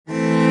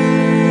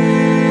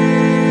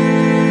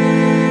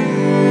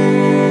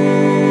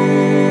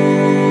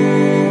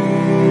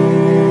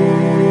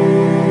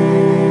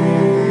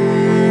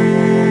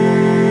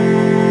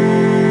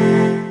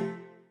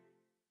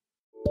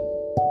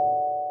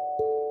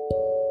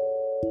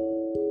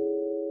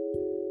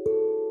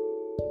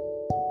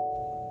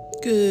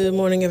Good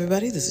morning,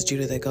 everybody. This is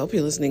Judith Eckhope.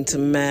 You're listening to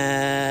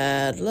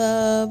Mad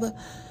Love.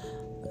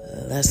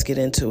 Let's get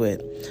into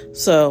it.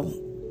 So,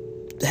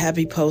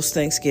 happy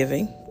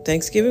post-Thanksgiving.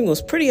 Thanksgiving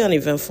was pretty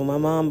uneventful. My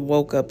mom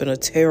woke up in a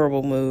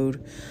terrible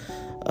mood.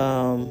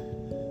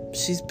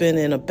 She's been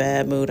in a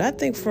bad mood, I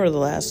think, for the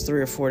last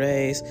 3 or 4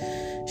 days.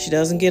 She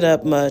doesn't get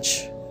up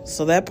much,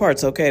 so that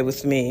part's okay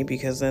with me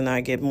because then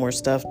I get more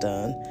stuff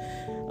done.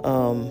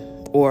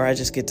 Or I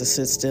just get to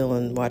sit still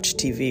and watch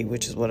TV,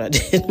 which is what I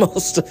did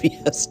most of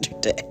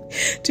yesterday.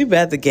 Too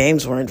bad the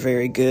games weren't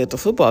very good. The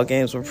football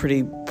games were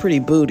pretty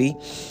booty.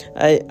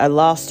 I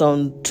lost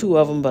on 2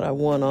 of them, but I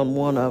won on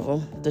 1 of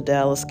them. The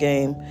Dallas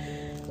game,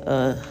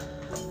 I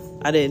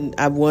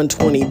won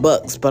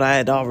 $20, but I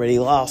had already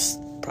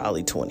lost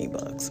probably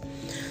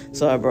 $20.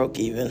 So I broke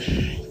even.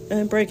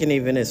 And breaking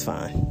even is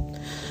fine.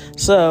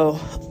 So,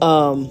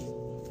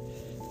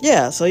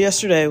 so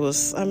yesterday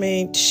was,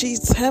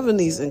 she's having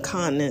these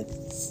incontinence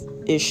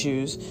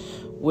issues,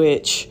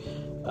 which,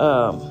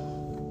 everybody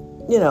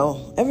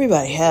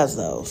has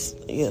those,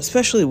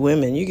 especially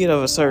women. You get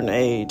of a certain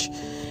age,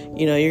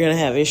 you're going to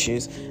have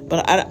issues.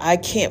 But I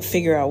can't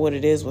figure out what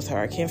it is with her.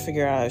 I can't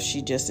figure out if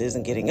she just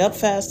isn't getting up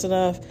fast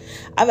enough.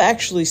 I've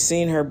actually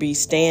seen her be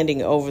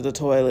standing over the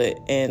toilet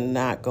and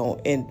not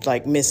going, and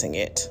like missing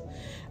it.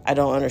 I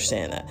don't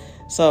understand that.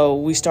 So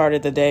we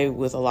started the day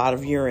with a lot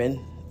of urine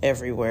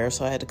everywhere,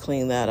 so I had to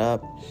clean that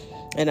up.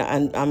 And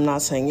I'm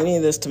not saying any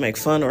of this to make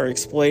fun or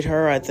exploit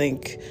her. I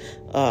think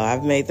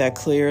I've made that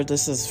clear.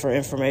 This is for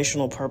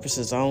informational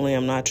purposes only.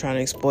 I'm not trying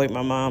to exploit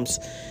my mom's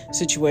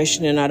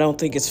situation, and I don't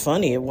think it's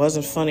funny. It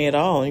wasn't funny at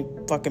all.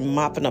 You fucking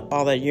mopping up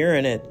all that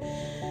urine at,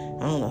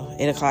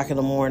 8 o'clock in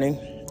the morning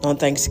on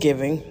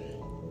Thanksgiving.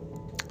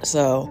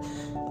 So,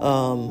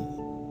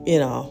 I'm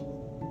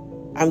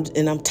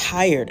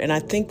tired. And I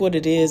think what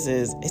it is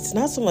it's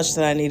not so much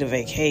that I need a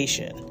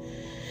vacation.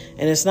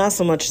 And it's not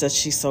so much that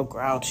she's so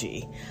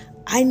grouchy.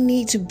 I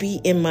need to be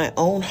in my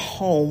own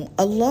home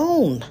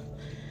alone.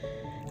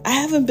 I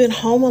haven't been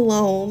home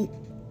alone,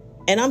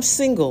 and I'm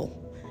single.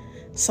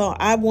 So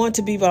I want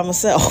to be by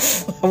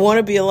myself. I want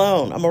to be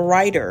alone. I'm a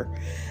writer.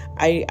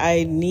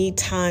 I need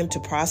time to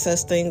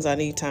process things. I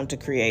need time to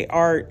create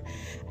art.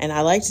 And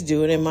I like to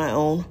do it in my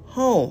own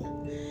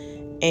home.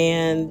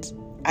 And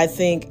I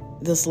think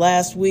this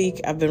last week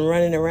I've been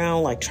running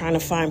around like trying to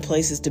find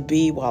places to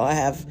be while I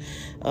have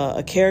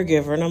a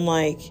caregiver. And I'm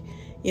like,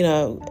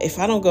 if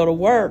I don't go to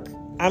work,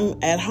 I'm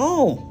at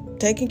home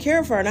taking care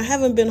of her. And I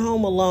haven't been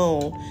home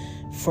alone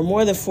for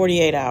more than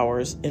 48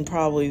 hours. And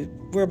probably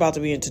we're about to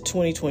be into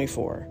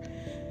 2024.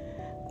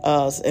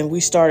 And we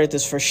started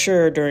this for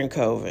sure during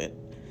COVID.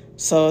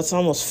 So it's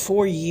almost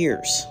 4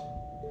 years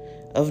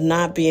of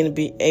not being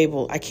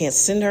able. I can't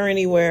send her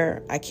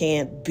anywhere. I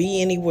can't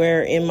be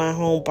anywhere in my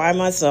home by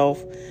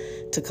myself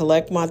to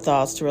collect my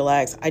thoughts, to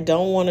relax. I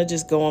don't want to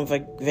just go on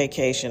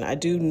vacation. I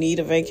do need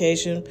a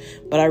vacation,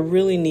 but I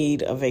really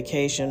need a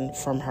vacation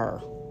from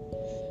her.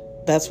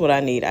 That's what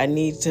I need. I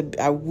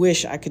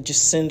wish I could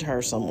just send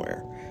her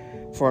somewhere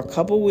for a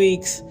couple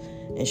weeks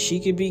and she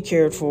could be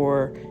cared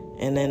for,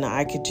 and then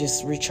I could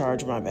just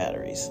recharge my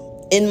batteries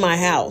in my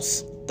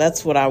house.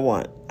 That's what I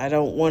want. I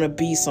don't want to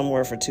be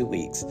somewhere for 2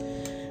 weeks.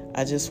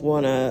 I just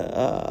want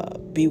to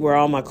be where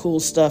all my cool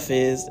stuff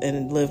is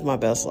and live my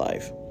best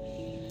life.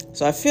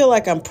 So I feel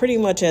like I'm pretty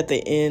much at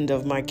the end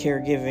of my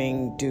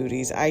caregiving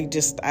duties. I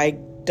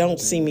don't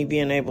see me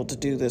being able to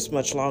do this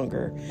much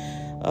longer.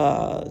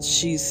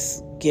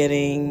 She's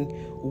getting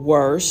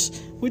worse,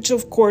 which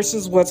of course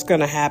is what's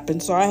going to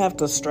happen. So I have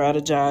to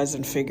strategize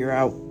and figure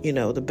out,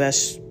 the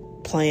best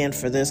plan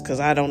for this, because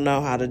I don't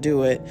know how to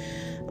do it.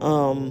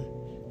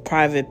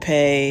 Private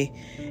pay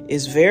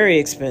is very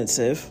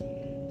expensive.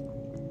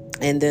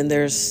 And then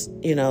there's,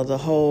 the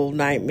whole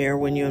nightmare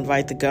when you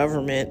invite the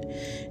government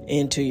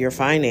into your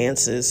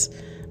finances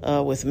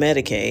with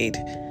Medicaid.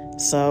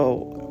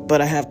 So,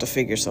 but I have to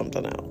figure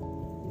something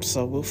out.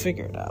 So we'll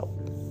figure it out,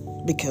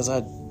 because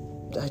I'm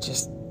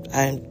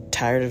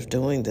tired of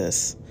doing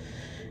this,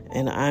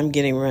 and I'm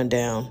getting run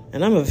down,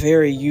 and I'm a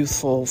very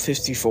youthful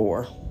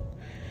 54.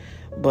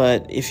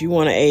 But if you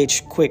want to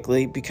age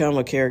quickly, become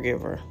a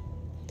caregiver.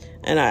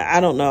 And I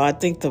don't know. I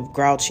think the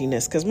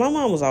grouchiness, because my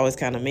mom was always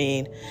kind of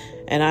mean,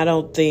 and I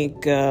don't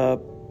think, I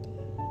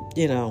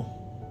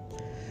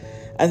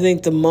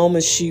think the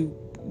moment she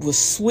was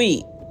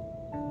sweet,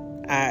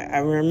 I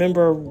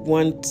remember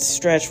one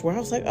stretch where I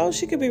was like, oh,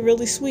 she could be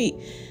really sweet.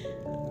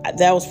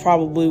 That was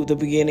probably the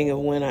beginning of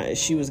when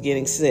she was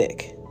getting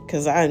sick.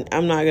 Because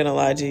I'm not going to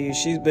lie to you,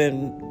 she's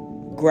been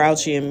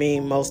grouchy and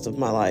mean most of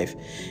my life.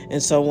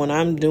 And so when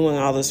I'm doing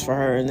all this for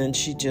her, and then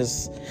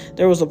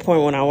there was a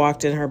point when I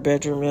walked in her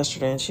bedroom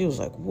yesterday and she was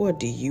like, what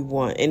do you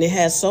want? And it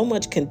had so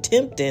much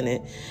contempt in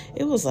it.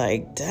 It was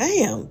like,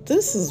 damn,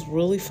 this is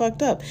really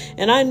fucked up.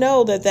 And I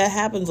know that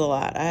happens a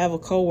lot. I have a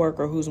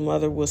coworker whose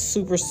mother was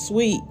super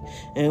sweet,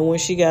 and when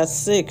she got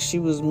sick, she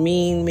was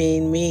mean.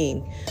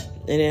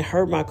 And it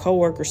hurt my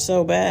coworker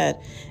so bad.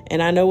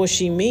 And I know what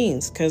she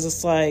means, because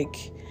it's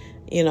like,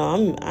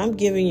 I'm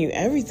giving you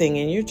everything,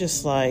 and you're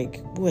just like,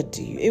 what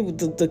do you?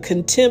 The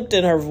contempt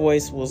in her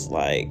voice was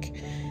like,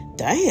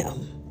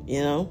 damn,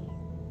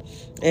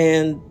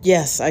 And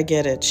yes, I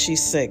get it.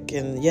 She's sick,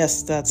 and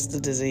yes, that's the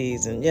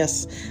disease, and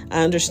yes,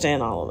 I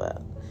understand all of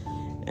that.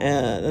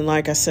 And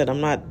like I said, I'm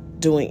not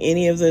doing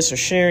any of this or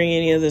sharing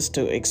any of this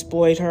to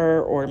exploit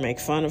her or to make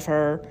fun of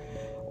her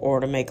or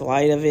to make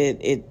light of it.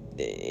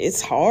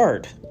 It's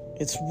hard.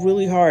 It's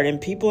really hard,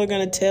 and people are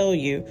going to tell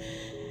you.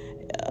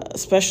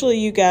 Especially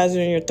you guys are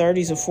in your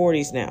 30s or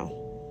 40s now.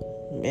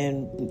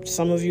 And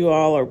some of you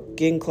all are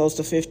getting close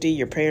to 50.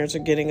 Your parents are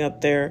getting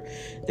up there.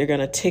 They're going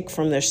to tick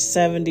from their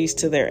 70s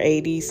to their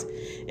 80s.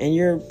 And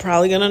you're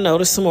probably going to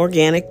notice some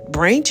organic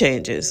brain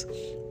changes.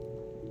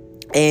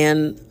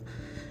 And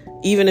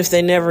even if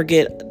they never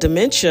get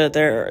dementia,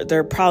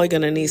 they're probably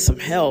going to need some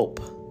help.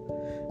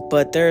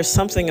 But there's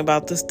something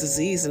about this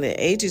disease, and it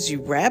ages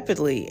you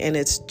rapidly, and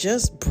it's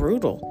just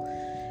brutal.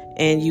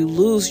 And you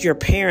lose your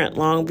parent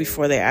long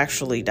before they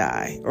actually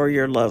die, or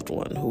your loved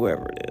one,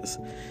 whoever it is.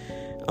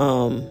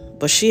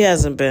 But she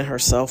hasn't been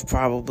herself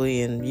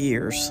probably in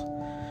years,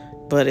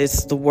 but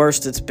it's the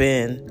worst it's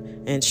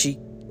been. And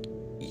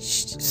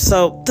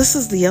so this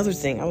is the other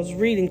thing I was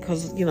reading,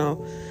 because,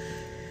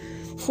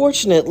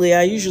 fortunately,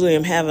 I usually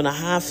am having a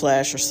high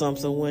flash or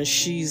something when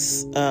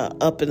she's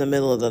up in the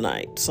middle of the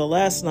night. So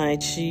last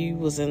night she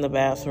was in the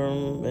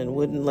bathroom and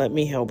wouldn't let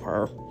me help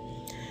her.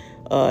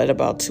 At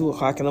about 2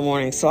 o'clock in the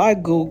morning. So I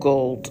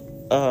Googled,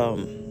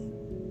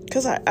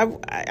 because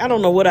I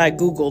don't know what I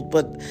Googled,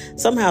 but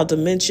somehow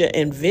dementia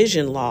and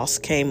vision loss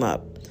came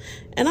up.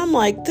 And I'm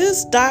like,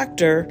 this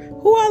doctor,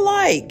 who I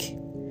like,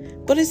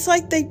 but it's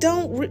like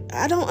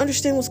I don't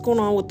understand what's going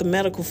on with the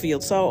medical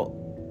field. So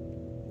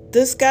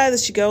this guy that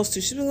she goes to,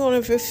 she's been going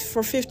in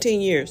for 15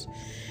 years.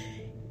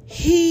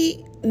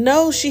 He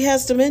knows she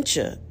has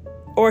dementia,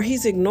 or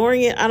he's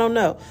ignoring it. I don't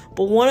know.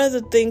 But one of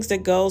the things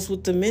that goes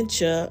with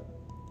dementia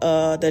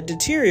that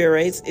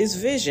deteriorates is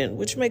vision,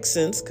 which makes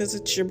sense because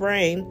it's your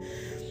brain.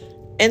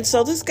 And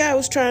so this guy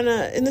was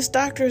and this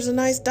doctor is a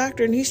nice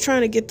doctor, and he's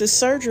trying to get this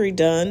surgery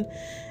done.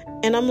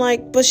 And I'm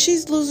like, but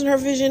she's losing her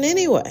vision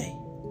anyway.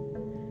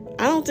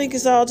 I don't think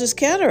it's all just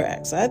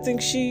cataracts. I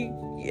think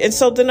and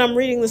so then I'm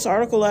reading this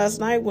article last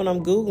night when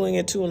I'm Googling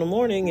at 2 a.m,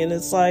 and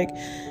it's like,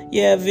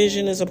 yeah,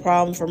 vision is a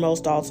problem for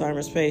most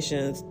Alzheimer's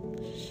patients,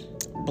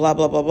 blah,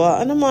 blah, blah, blah.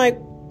 And I'm like,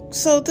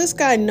 so this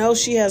guy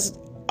knows she has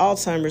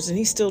Alzheimer's, and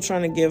he's still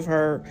trying to give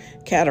her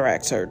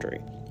cataract surgery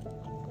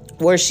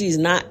where she's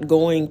not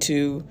going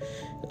to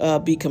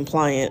be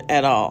compliant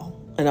at all.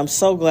 And I'm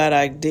so glad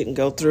I didn't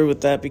go through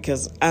with that,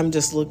 because I'm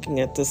just looking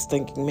at this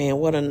thinking, man,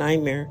 what a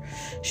nightmare.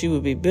 She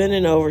would be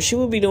bending over. She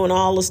would be doing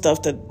all the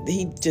stuff that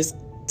he just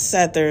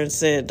sat there and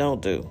said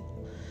don't do.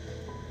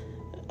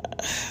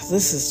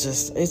 This is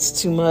just,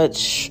 it's too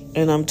much,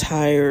 and I'm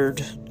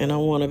tired, and I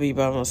want to be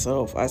by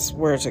myself. I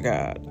swear to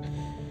God.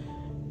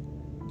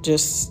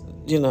 Just,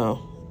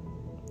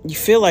 you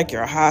feel like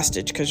you're a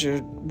hostage because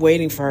you're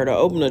waiting for her to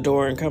open the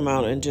door and come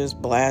out and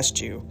just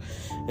blast you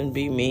and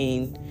be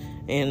mean.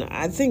 And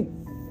I think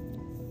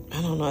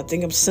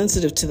I'm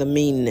sensitive to the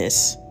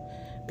meanness,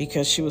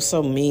 because she was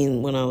so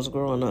mean when I was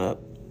growing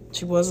up.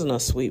 She wasn't a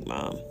sweet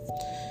mom.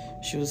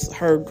 She was,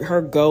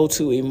 her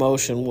go-to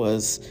emotion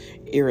was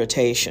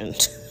irritation.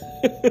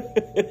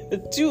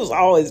 She was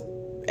always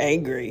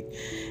angry.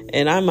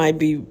 And I might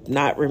be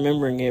not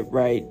remembering it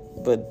right,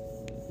 but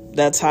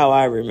that's how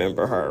I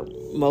remember her.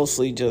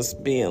 Mostly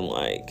just being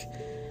like,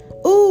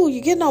 ooh,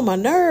 you're getting on my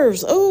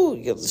nerves.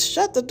 Ooh,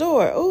 shut the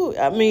door. Ooh,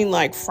 I mean,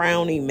 like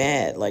frowny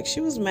mad. Like,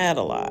 she was mad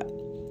a lot.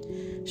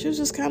 She was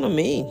just kind of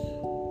mean.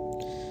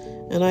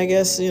 And I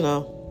guess,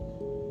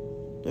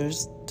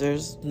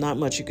 there's not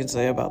much you can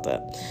say about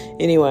that.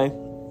 Anyway,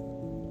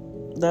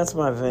 that's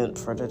my vent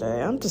for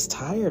today. I'm just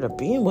tired of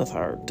being with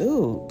her.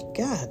 Dude,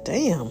 god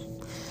damn.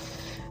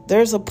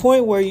 There's a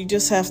point where you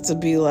just have to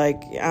be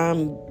like,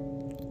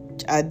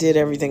 I did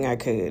everything I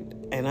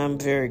could, and I'm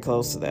very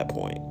close to that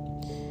point.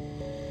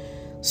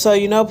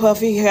 So,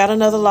 Puffy got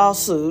another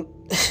lawsuit.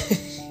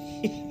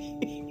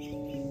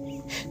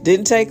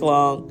 Didn't take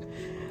long.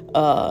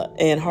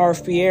 And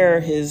Harv Pierre,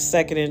 his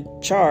second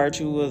in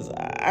charge,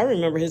 I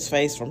remember his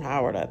face from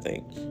Howard, I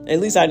think. At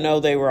least I know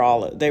they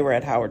were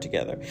at Howard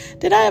together.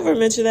 Did I ever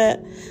mention that?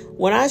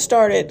 When I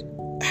started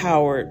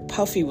Howard,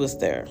 Puffy was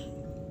there.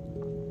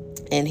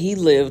 And he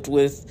lived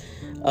with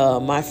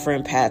my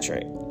friend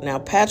Patrick. Now,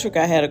 Patrick,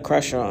 I had a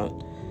crush on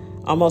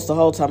almost the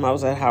whole time I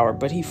was at Howard,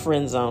 but he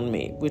friend-zoned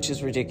me, which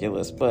is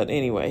ridiculous. But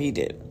anyway, he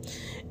did.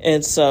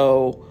 And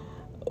so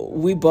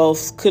we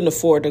both couldn't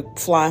afford to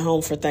fly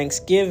home for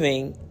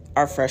Thanksgiving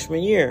our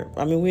freshman year.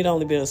 I mean, we'd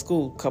only been in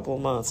school a couple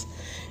of months.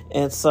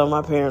 And so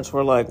my parents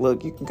were like,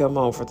 look, you can come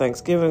home for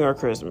Thanksgiving or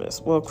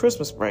Christmas. Well,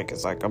 Christmas break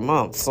is like a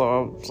month. So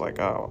I was like,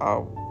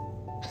 I'll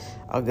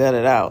gut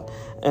it out.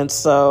 And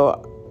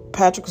so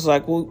Patrick was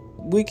like, well,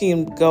 we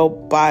can go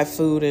buy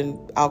food and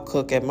I'll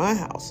cook at my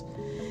house.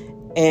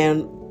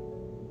 And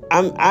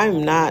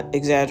I'm not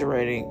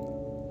exaggerating.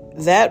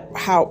 That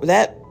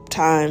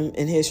time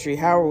in history,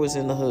 Howard was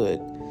in the hood.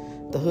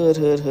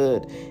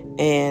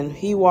 And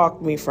he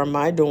walked me from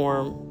my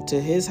dorm to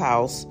his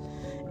house.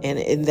 And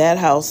in that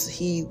house,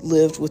 he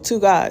lived with two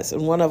guys.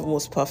 And one of them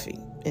was Puffy.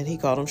 And he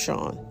called him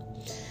Sean.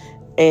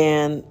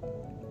 And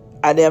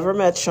I never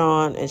met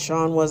Sean. And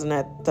Sean wasn't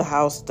at the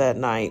house that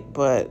night.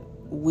 But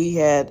we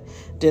had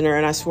dinner.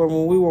 And I swear,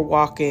 when we were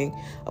walking,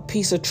 a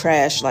piece of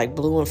trash like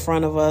blew in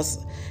front of us.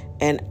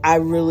 And I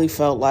really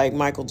felt like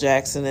Michael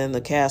Jackson and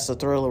the cast of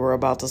Thriller were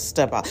about to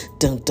step out.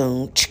 Dun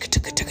dun, chicka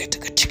chicka chicka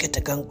chicka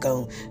chicka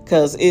gung,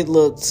 because it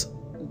looked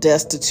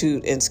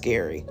destitute and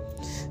scary.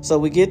 So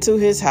we get to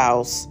his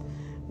house.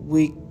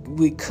 We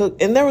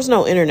cook, and there was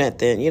no internet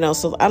then,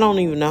 so I don't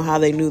even know how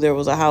they knew there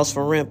was a house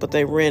for rent, but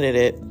they rented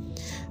it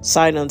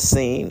sight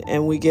unseen.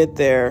 And we get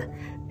there,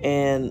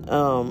 and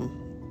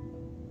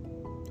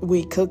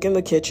we cook in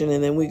the kitchen,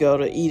 and then we go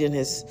to eat in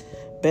his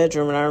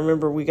bedroom. And I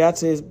remember we got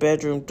to his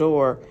bedroom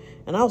door,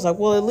 and I was like,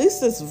 well, at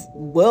least it's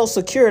well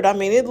secured. I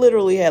mean, it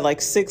literally had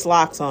like 6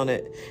 locks on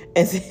it.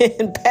 And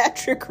then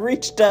Patrick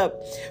reached up,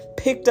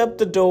 picked up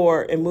the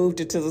door, and moved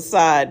it to the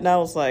side. And I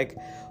was like,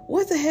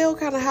 what the hell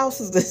kind of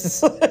house is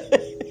this?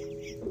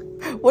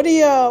 What are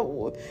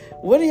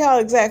y'all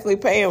exactly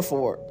paying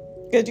for?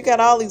 Because you got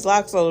all these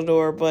locks on the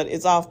door, but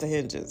it's off the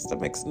hinges. That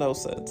makes no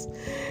sense.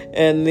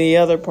 And the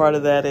other part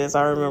of that is,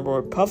 I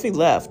remember Puffy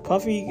left.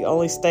 Puffy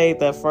only stayed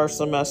that first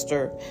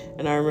semester.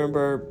 And I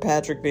remember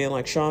Patrick being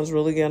like, Sean's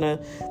really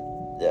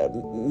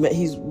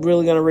he's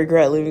really gonna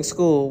regret leaving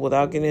school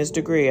without getting his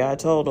degree. I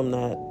told him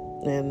that.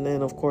 And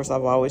then, of course,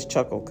 I've always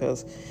chuckled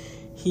because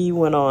he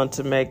went on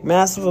to make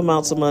massive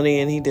amounts of money,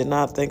 and he did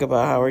not think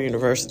about Howard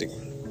University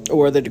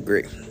or the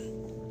degree.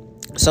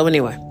 So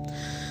anyway,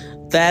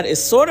 that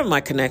is sort of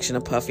my connection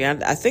to Puffy.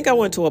 I think I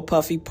went to a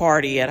Puffy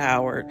party at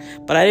Howard,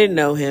 but I didn't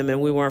know him and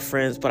we weren't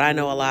friends. But I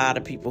know a lot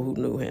of people who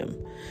knew him,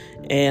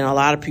 and a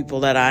lot of people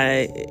that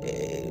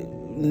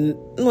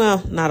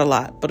not a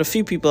lot, but a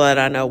few people that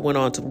I know went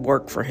on to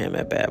work for him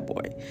at Bad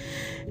Boy.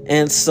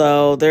 And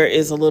so there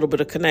is a little bit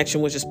of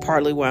connection, which is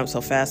partly why I'm so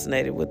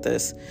fascinated with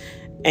this.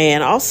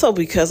 And also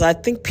because I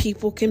think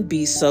people can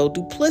be so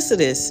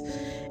duplicitous.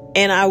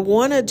 And I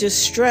want to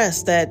just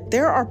stress that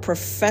there are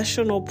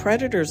professional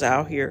predators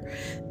out here.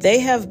 They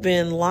have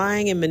been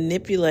lying and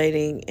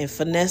manipulating and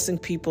finessing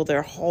people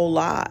their whole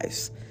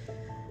lives.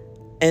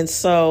 And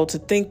so to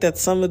think that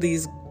some of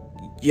these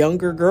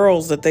younger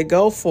girls that they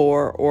go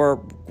for,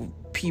 or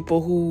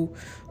people who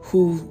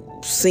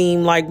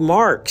seem like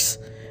marks,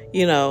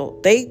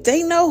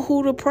 they know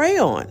who to prey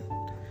on.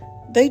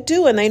 They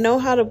do, and they know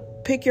how to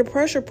pick your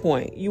pressure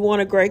point. You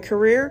want a great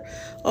career?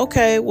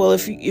 Okay, well,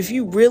 if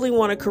you really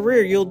want a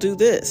career, you'll do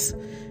this.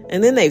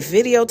 And then they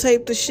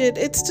videotape the shit.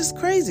 It's just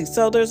crazy.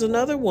 So there's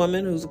another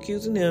woman who's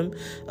accusing him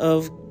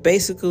of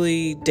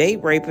basically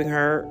date raping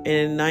her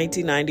in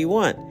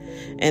 1991.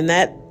 And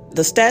that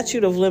the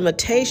statute of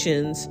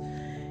limitations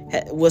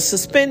was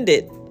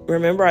suspended.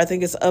 Remember, I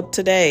think it's up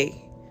today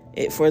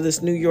for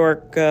this New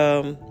York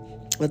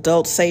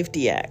Adult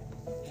Safety Act,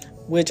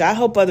 which I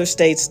hope other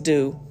states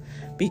do.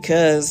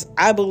 Because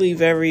I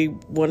believe every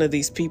one of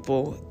these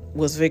people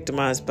was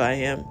victimized by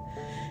him.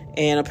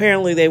 And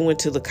apparently they went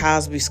to the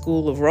Cosby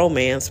School of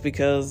Romance,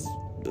 because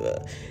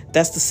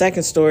that's the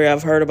second story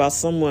I've heard about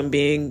someone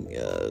being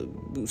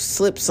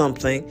slipped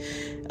something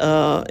in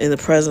the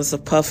presence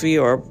of Puffy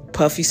or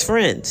Puffy's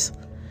friends.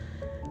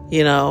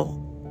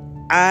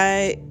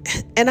 I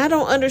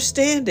don't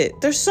understand it.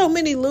 There's so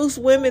many loose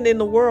women in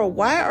the world.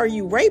 Why are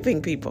you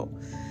raping people?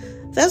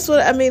 That's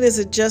what I mean. Is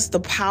it just the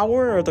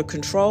power or the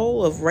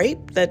control of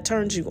rape that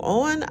turns you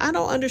on? I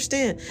don't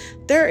understand.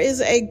 There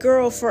is a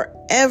girl for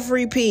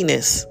every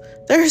penis.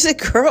 There's a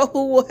girl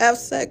who will have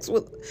sex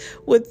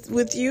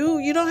with you.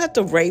 You don't have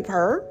to rape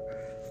her.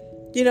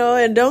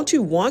 And don't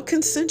you want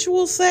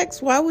consensual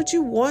sex? Why would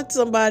you want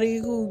somebody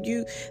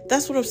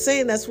that's what I'm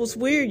saying. That's what's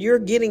weird. You're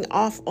getting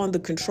off on the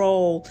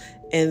control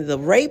and the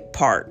rape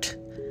part,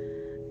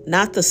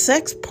 not the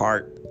sex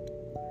part.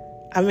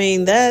 I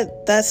mean,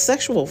 that's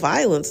sexual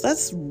violence.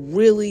 That's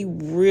really,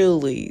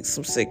 really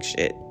some sick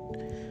shit.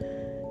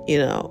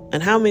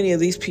 And how many of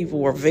these people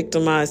were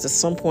victimized at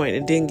some point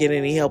and didn't get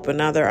any help, and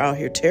now they're out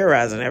here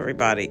terrorizing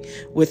everybody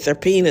with their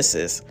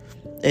penises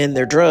and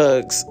their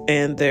drugs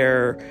and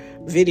their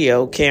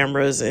video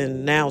cameras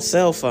and now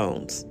cell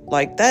phones.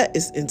 Like, that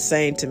is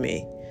insane to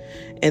me.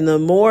 And the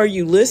more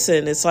you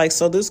listen, it's like,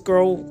 so this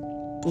girl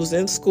was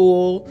in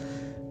school,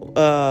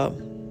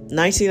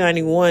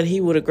 1991,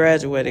 he would have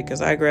graduated,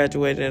 because I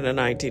graduated in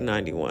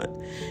 1991.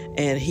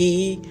 And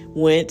he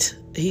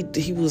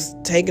was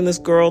taking this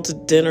girl to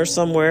dinner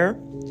somewhere,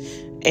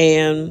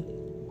 and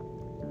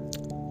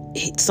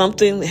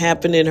something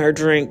happened in her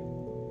drink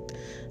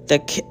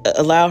that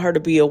allowed her to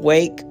be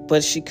awake,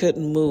 but she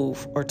couldn't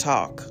move or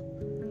talk.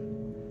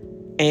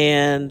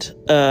 And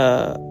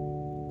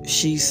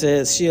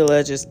she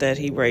alleges that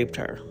he raped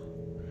her.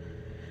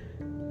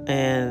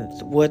 And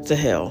what the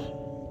hell?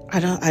 I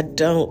don't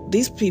understand.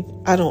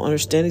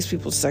 These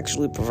people are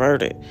sexually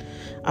perverted.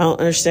 I don't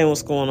understand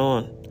what's going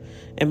on.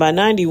 And by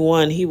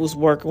 91, he was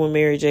working with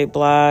Mary J.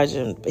 Blige,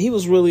 and he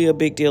was really a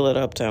big deal at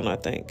Uptown, I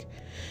think.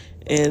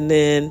 And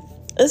then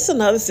It's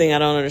another thing I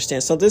don't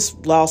understand. So this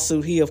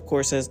lawsuit, he of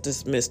course has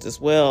dismissed as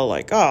well.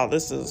 Like, oh,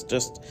 this is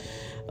just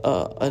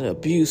an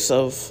abuse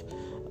of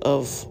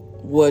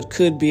what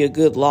could be a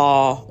good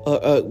law,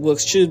 what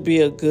should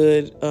be a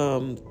good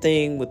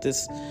thing with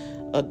this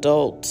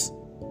adult.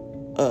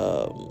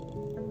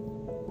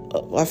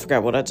 I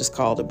forgot what I just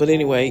called it, but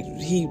anyway,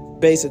 he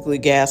basically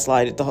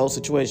gaslighted the whole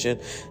situation,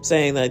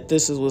 saying that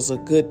this was a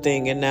good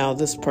thing, and now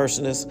this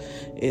person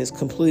is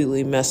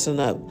completely messing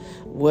up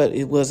what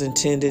it was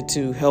intended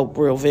to help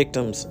real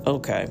victims.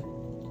 Okay,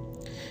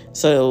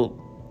 so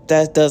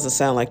that doesn't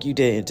sound like you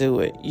didn't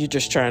do it. You're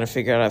just trying to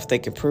figure out if they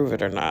can prove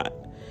it or not.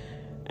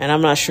 And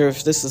I'm not sure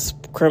if this is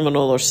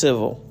criminal or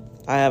civil.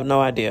 I have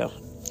no idea.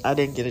 I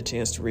didn't get a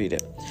chance to read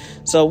it,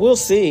 so we'll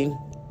see.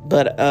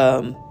 But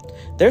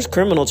there's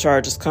criminal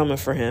charges coming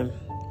for him.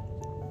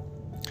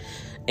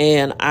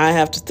 And I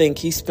have to think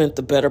he spent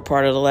the better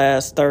part of the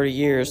last 30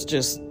 years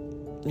just,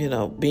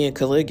 being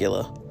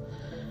Caligula.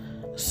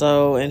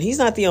 So, and he's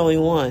not the only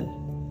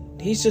one.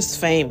 He's just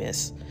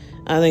famous.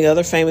 I think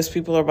other famous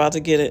people are about to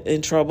get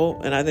in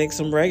trouble. And I think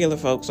some regular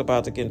folks are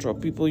about to get in trouble.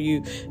 People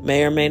you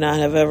may or may not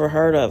have ever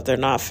heard of. They're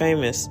not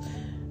famous,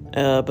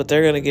 but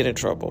they're going to get in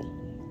trouble.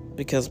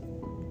 Because,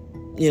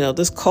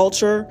 this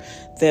culture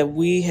that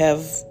we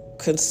have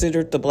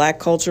considered the black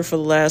culture for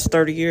the last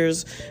 30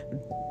 years,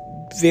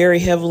 very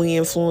heavily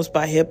influenced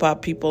by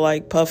hip-hop people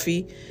like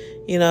Puffy.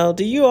 Do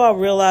you all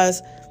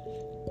realize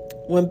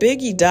when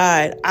Biggie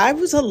died, I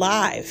was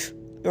alive,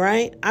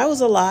 right? I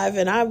was alive,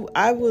 and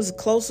I was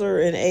closer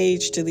in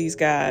age to these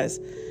guys.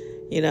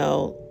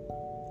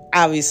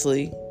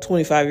 Obviously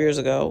 25 years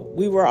ago,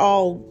 we were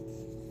all,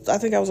 I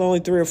think I was only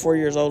 3 or 4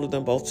 years older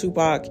than both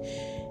Tupac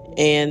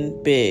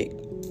and Big.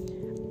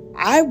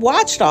 I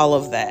watched all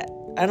of that.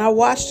 And I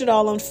watched it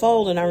all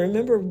unfold, and I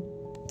remember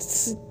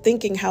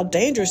thinking how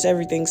dangerous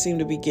everything seemed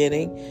to be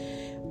getting.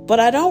 But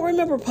I don't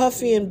remember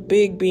Puffy and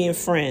Big being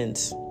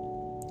friends.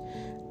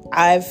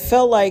 I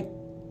felt like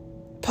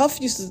Puff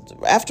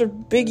after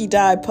Biggie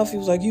died, Puffy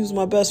was like, he was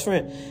my best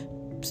friend.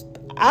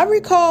 I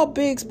recall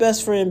Big's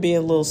best friend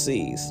being Lil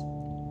C's.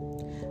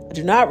 I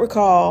do not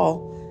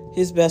recall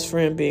his best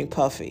friend being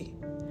Puffy.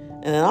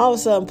 And then all of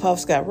a sudden,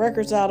 Puff's got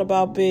records out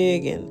about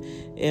Big, and,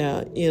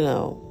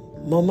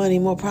 more money,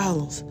 more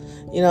problems.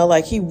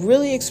 Like he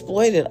really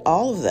exploited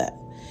all of that.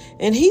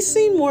 And he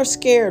seemed more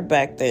scared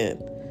back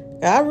then.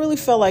 I really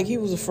felt like he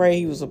was afraid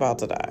he was about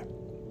to die.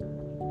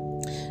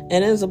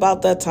 And it was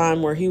about that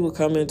time where he would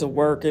come into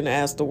work and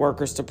ask the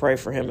workers to pray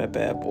for him at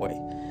Bad Boy.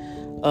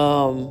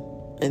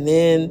 And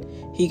then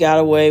he got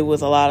away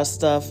with a lot of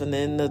stuff. And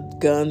then the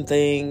gun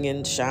thing,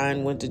 and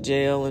Shine went to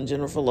jail, and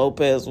Jennifer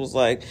Lopez was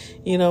like,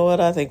 you know what?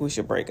 I think we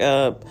should break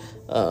up.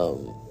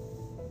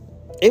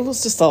 It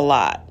was just a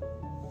lot.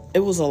 It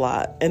was a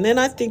lot. And then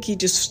I think he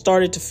just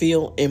started to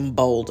feel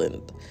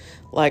emboldened.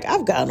 Like,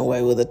 I've gotten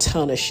away with a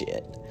ton of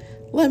shit.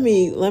 Let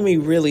me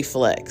really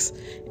flex.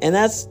 And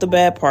that's the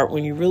bad part,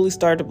 when you really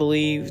start to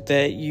believe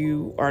that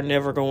you are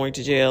never going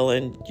to jail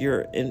and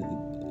you're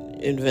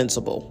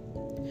invincible.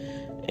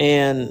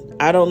 And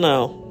I don't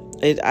know.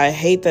 I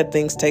hate that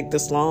things take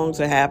this long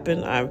to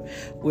happen. I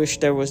wish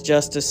there was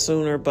justice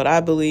sooner, but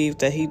I believe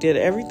that he did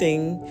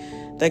everything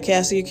that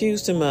Cassie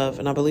accused him of,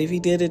 and I believe he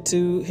did it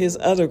to his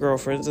other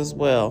girlfriends as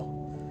well.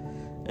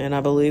 And I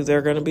believe there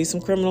are going to be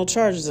some criminal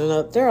charges.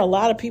 And there are a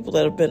lot of people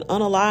that have been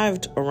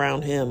unalived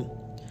around him,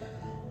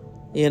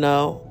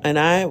 and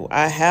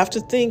I have to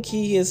think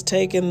he has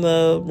taken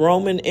the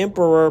Roman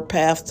emperor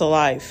path to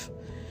life.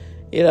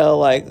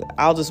 Like,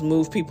 I'll just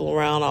move people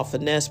around, I'll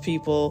finesse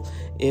people.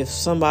 If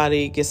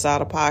somebody gets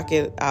out of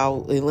pocket,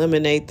 I'll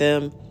eliminate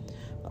them.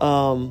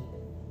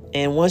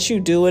 And once you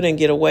do it and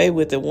get away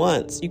with it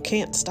once, you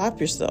can't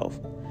stop yourself.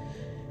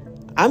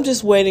 I'm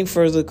just waiting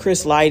for the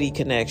Chris Lighty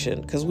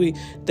connection, because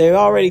they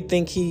already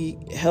think he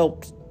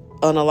helped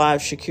unalive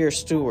Shakir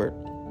Stewart,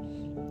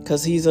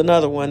 because he's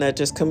another one that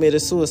just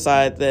committed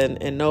suicide then,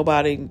 and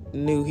nobody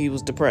knew he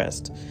was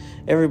depressed.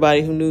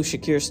 Everybody who knew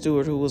Shakir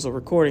Stewart, who was a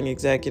recording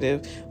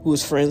executive, who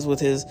was friends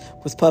with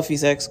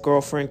Puffy's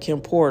ex-girlfriend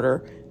Kim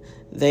Porter,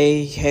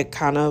 they had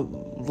kind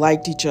of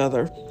liked each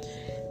other.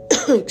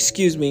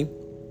 Excuse me.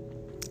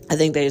 I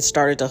think they had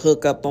started to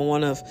hook up on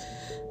one of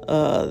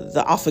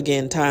the off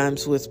again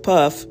times with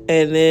Puff.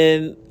 And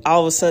then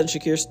all of a sudden,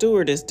 Shakir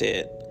Stewart is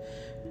dead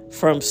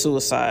from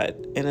suicide.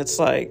 And it's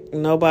like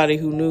nobody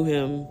who knew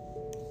him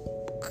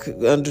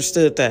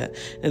understood that.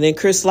 And then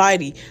Chris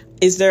Lighty.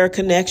 Is there a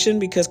connection?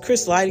 Because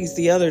Chris Lighty's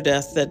the other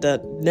death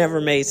that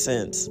never made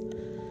sense.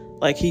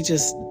 Like, he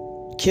just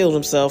killed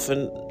himself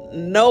and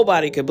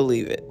nobody could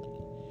believe it.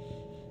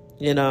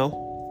 I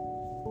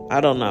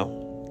don't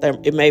know.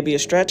 It may be a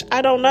stretch.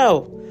 I don't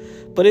know.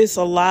 But it's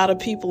a lot of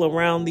people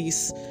around the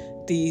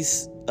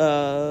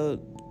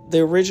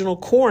original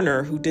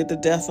coroner who did the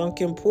death on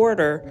Kim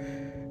Porter,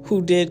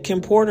 who did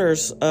Kim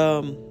Porter's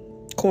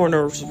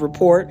coroner's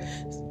report.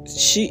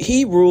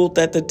 He ruled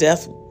that the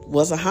death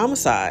was a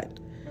homicide.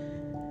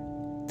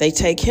 They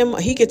take him,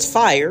 he gets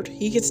fired,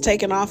 he gets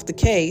taken off the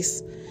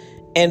case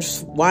and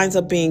winds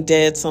up being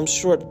dead some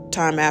short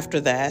time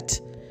after that.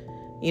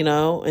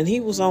 And he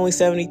was only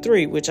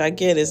 73, which I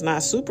get is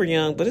not super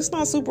young, but it's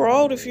not super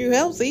old if you're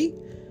healthy.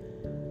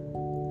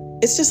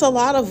 It's just a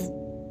lot of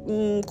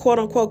quote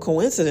unquote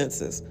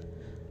coincidences.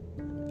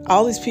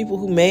 All these people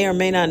who may or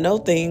may not know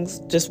things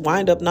just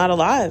wind up not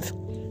alive.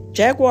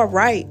 Jaguar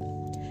Wright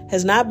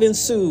has not been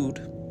sued,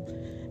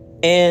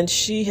 and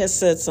she has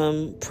said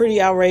some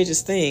pretty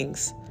outrageous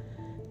things.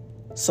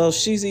 So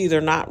she's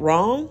either not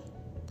wrong,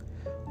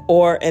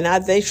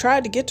 they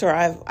tried to get to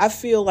her. I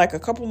feel like a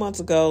couple months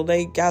ago,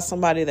 they got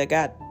somebody that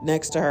got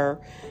next to her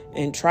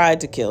and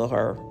tried to kill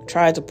her,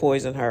 tried to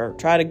poison her,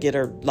 tried to get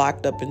her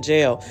locked up in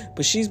jail.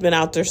 But she's been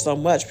out there so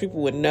much,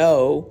 people would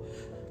know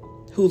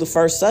who the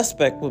first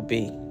suspect would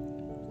be.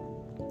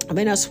 I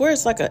mean, I swear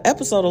it's like an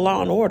episode of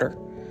Law and Order,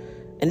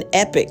 an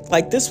epic.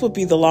 Like this would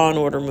be the Law and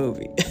Order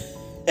movie.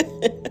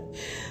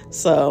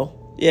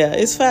 So yeah,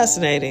 it's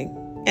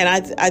fascinating, and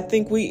I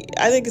think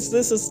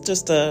this is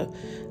just a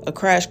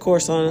crash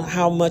course on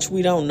how much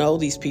we don't know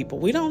these people.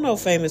 We don't know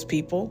famous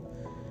people.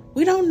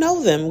 We don't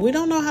know them. We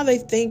don't know how they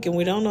think, and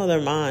we don't know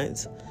their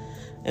minds,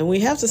 and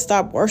we have to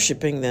stop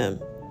worshiping them.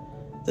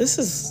 This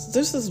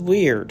is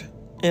weird.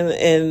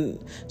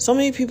 And so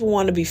many people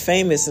want to be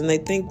famous, and they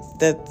think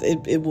that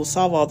it will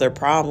solve all their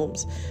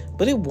problems,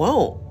 but it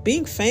won't.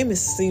 Being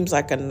famous seems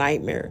like a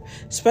nightmare,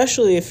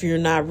 especially if you're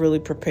not really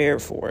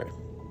prepared for it.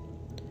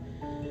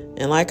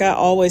 And like I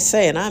always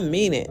say, and I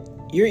mean it,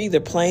 you're either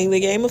playing the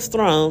Game of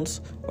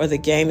Thrones or the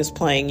game is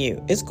playing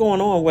you. It's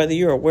going on whether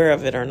you're aware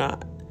of it or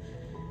not.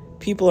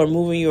 People are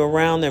moving you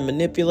around. They're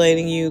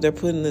manipulating you. They're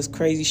putting this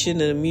crazy shit in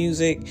the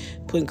music,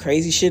 putting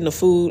crazy shit in the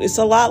food. It's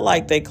a lot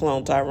like they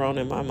cloned Tyrone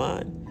in my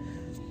mind.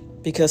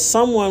 Because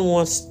someone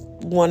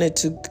wanted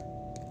to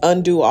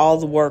undo all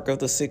the work of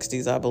the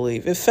 60s, I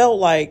believe. It felt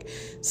like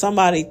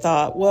somebody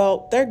thought,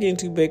 well, they're getting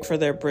too big for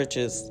their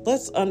britches.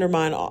 Let's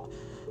undermine all.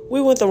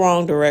 We went the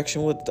wrong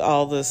direction with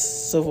all this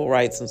civil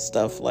rights and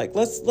stuff. Like,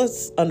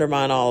 let's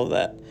undermine all of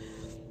that.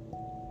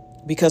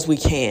 Because we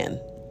can.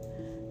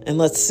 And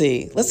let's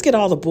see. Let's get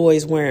all the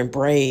boys wearing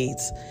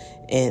braids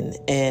and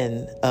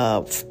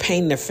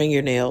painting their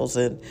fingernails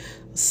and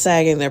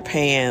sagging their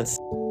pants.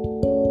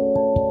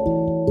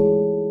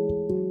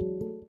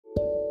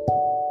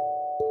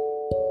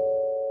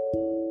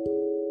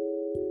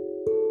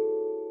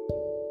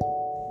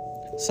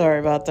 Sorry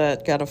about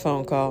that. Got a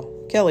phone call.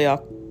 Kelly,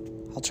 I'll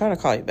try to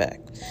call you back.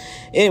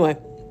 Anyway,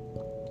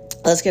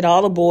 let's get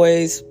all the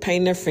boys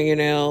painting their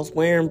fingernails,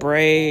 wearing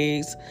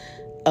braids.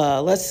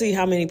 Let's see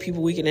how many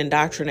people we can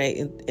indoctrinate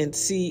and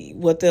see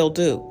what they'll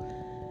do.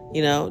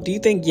 Do you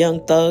think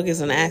Young Thug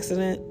is an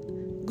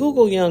accident?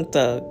 Google Young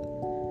Thug.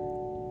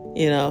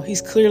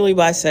 He's clearly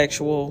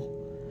bisexual.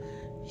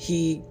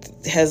 He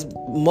has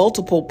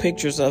multiple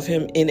pictures of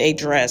him in a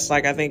dress.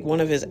 Like I think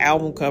one of his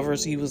album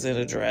covers, he was in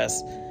a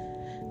dress.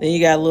 Then you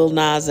got Lil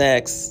Nas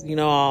X. You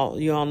all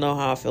know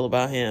how I feel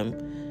about him.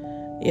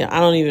 I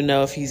don't even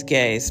know if he's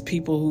gay. It's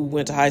people who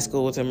went to high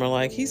school with him are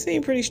like, he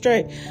seemed pretty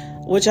straight,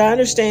 which I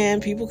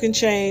understand. People can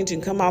change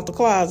and come out the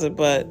closet,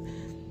 but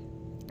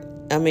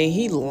I mean,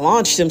 he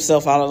launched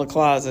himself out of the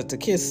closet to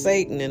kiss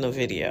Satan in a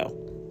video.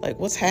 Like,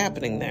 what's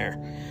happening there?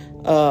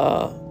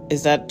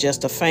 Is that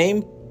just a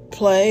fame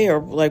play,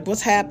 or like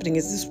what's happening?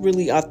 Is this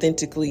really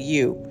authentically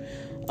you?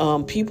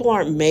 People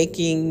aren't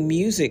making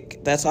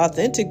music that's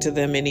authentic to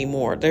them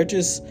anymore. They're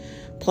just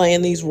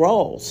playing these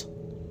roles.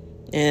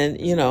 And,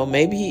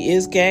 maybe he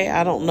is gay.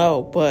 I don't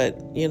know. But,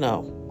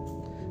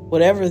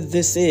 whatever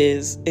this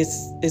is,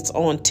 it's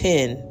on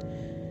 10,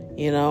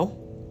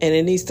 and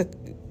it needs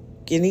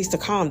to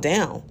calm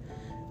down.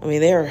 I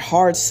mean, they're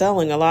hard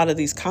selling a lot of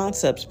these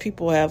concepts.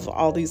 People have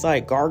all these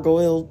like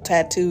gargoyle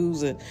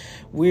tattoos and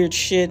weird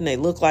shit, and they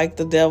look like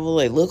the devil.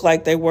 They look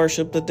like they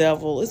worship the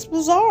devil. It's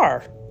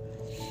bizarre.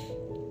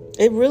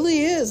 It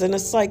really is. And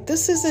it's like,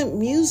 this isn't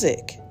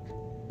music.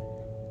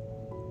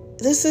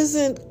 This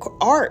isn't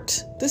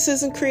art. This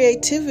isn't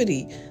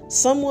creativity.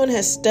 Someone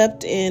has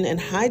stepped in and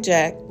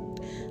hijacked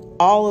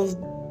all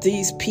of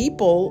these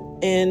people,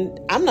 and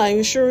I'm not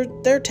even sure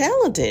they're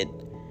talented.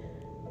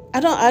 I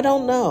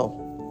don't know.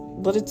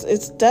 But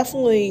it's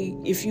definitely,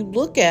 if you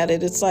look at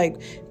it, it's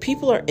like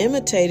people are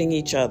imitating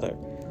each other.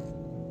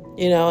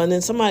 And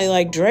then somebody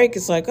like Drake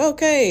is like,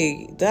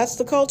 okay, that's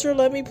the culture.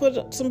 Let me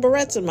put some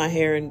barrettes in my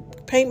hair and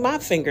paint my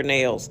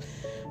fingernails.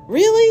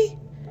 Really?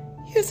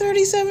 You're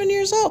 37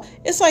 years old.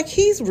 It's like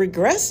he's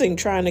regressing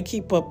trying to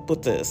keep up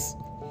with this.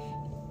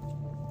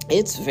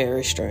 It's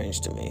very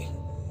strange to me.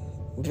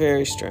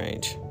 Very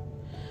strange.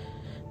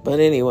 But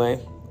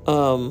anyway,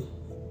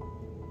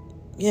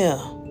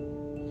 yeah.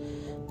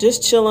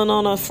 Just chilling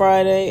on a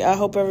Friday. I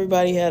hope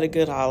everybody had a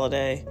good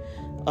holiday.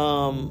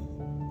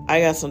 I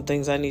got some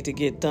things I need to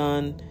get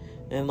done.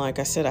 And like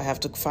I said, I have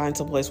to find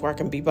some place where I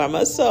can be by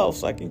myself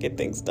so I can get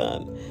things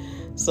done.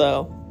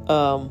 So,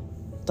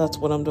 that's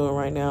what I'm doing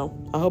right now.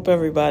 I hope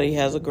everybody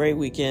has a great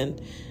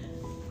weekend.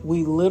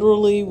 We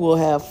literally will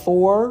have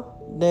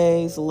 4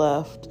 days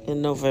left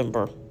in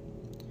November.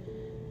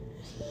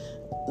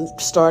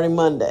 Starting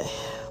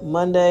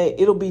Monday,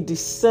 it'll be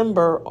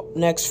December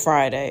next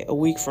Friday, a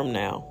week from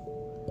now.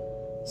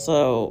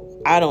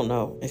 So I don't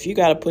know. If you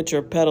got to put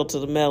your pedal to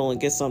the metal and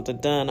get something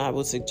done, I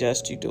would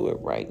suggest you do it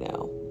right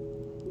now.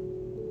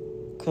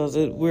 Because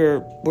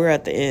we're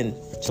at the end.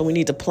 So we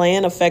need to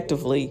plan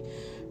effectively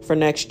for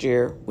next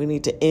year. We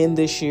need to end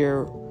this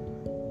year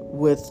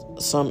with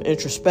some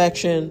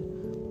introspection,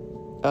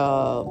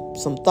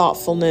 some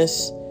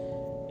thoughtfulness,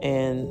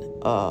 and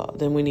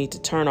then we need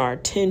to turn our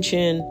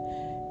attention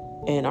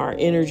and our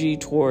energy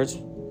towards,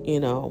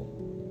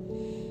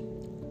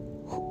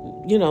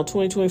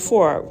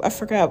 2024. I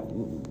forgot.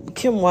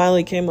 Kim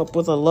Wiley came up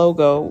with a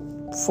logo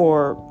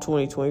for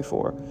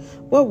 2024.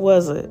 What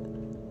was it?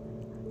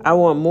 I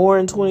want more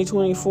in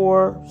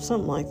 2024.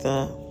 Something like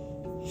that.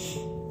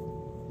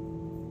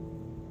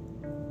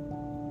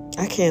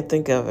 I can't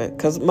think of it.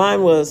 Because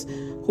mine was,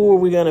 who are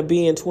we going to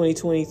be in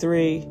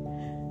 2023?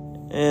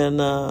 And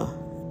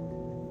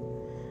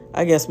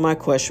I guess my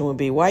question would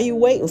be, why are you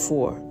waiting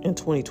for in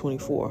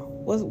 2024?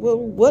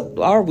 What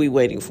are we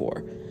waiting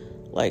for?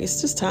 Like,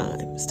 it's just time.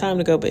 It's time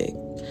to go big.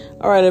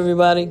 All right,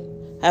 everybody.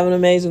 Have an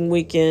amazing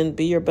weekend.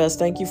 Be your best.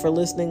 Thank you for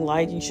listening,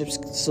 liking,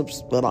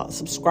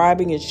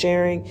 subscribing, and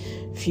sharing.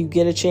 If you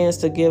get a chance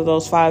to give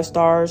those 5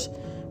 stars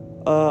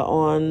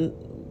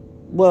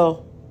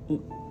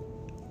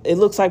it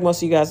looks like most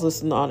of you guys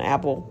listen on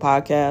Apple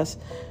Podcasts.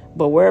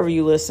 But wherever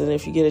you listen,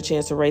 if you get a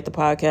chance to rate the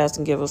podcast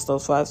and give us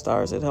those 5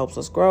 stars, it helps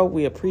us grow.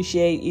 We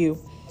appreciate you.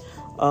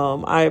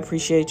 I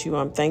appreciate you.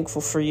 I'm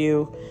thankful for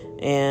you.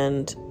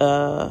 And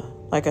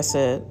like I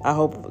said, I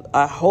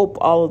hope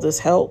all of this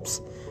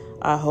helps.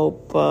 I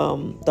hope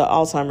the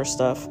Alzheimer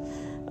stuff,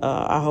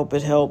 I hope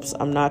it helps.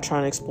 I'm not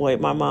trying to exploit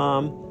my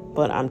mom,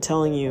 but I'm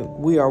telling you,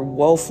 we are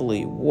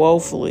woefully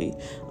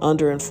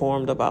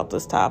underinformed about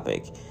this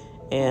topic.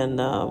 And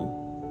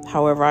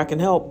however I can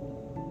help.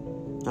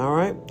 All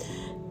right.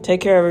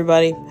 Take care,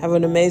 everybody. Have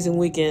an amazing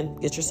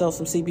weekend. Get yourself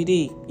some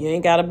CBD. You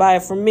ain't got to buy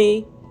it from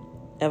me,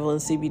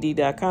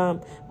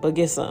 evelyncbd.com, but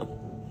get some.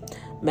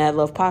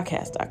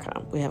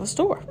 madlovepodcast.com. We have a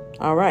store.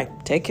 All right.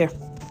 Take care.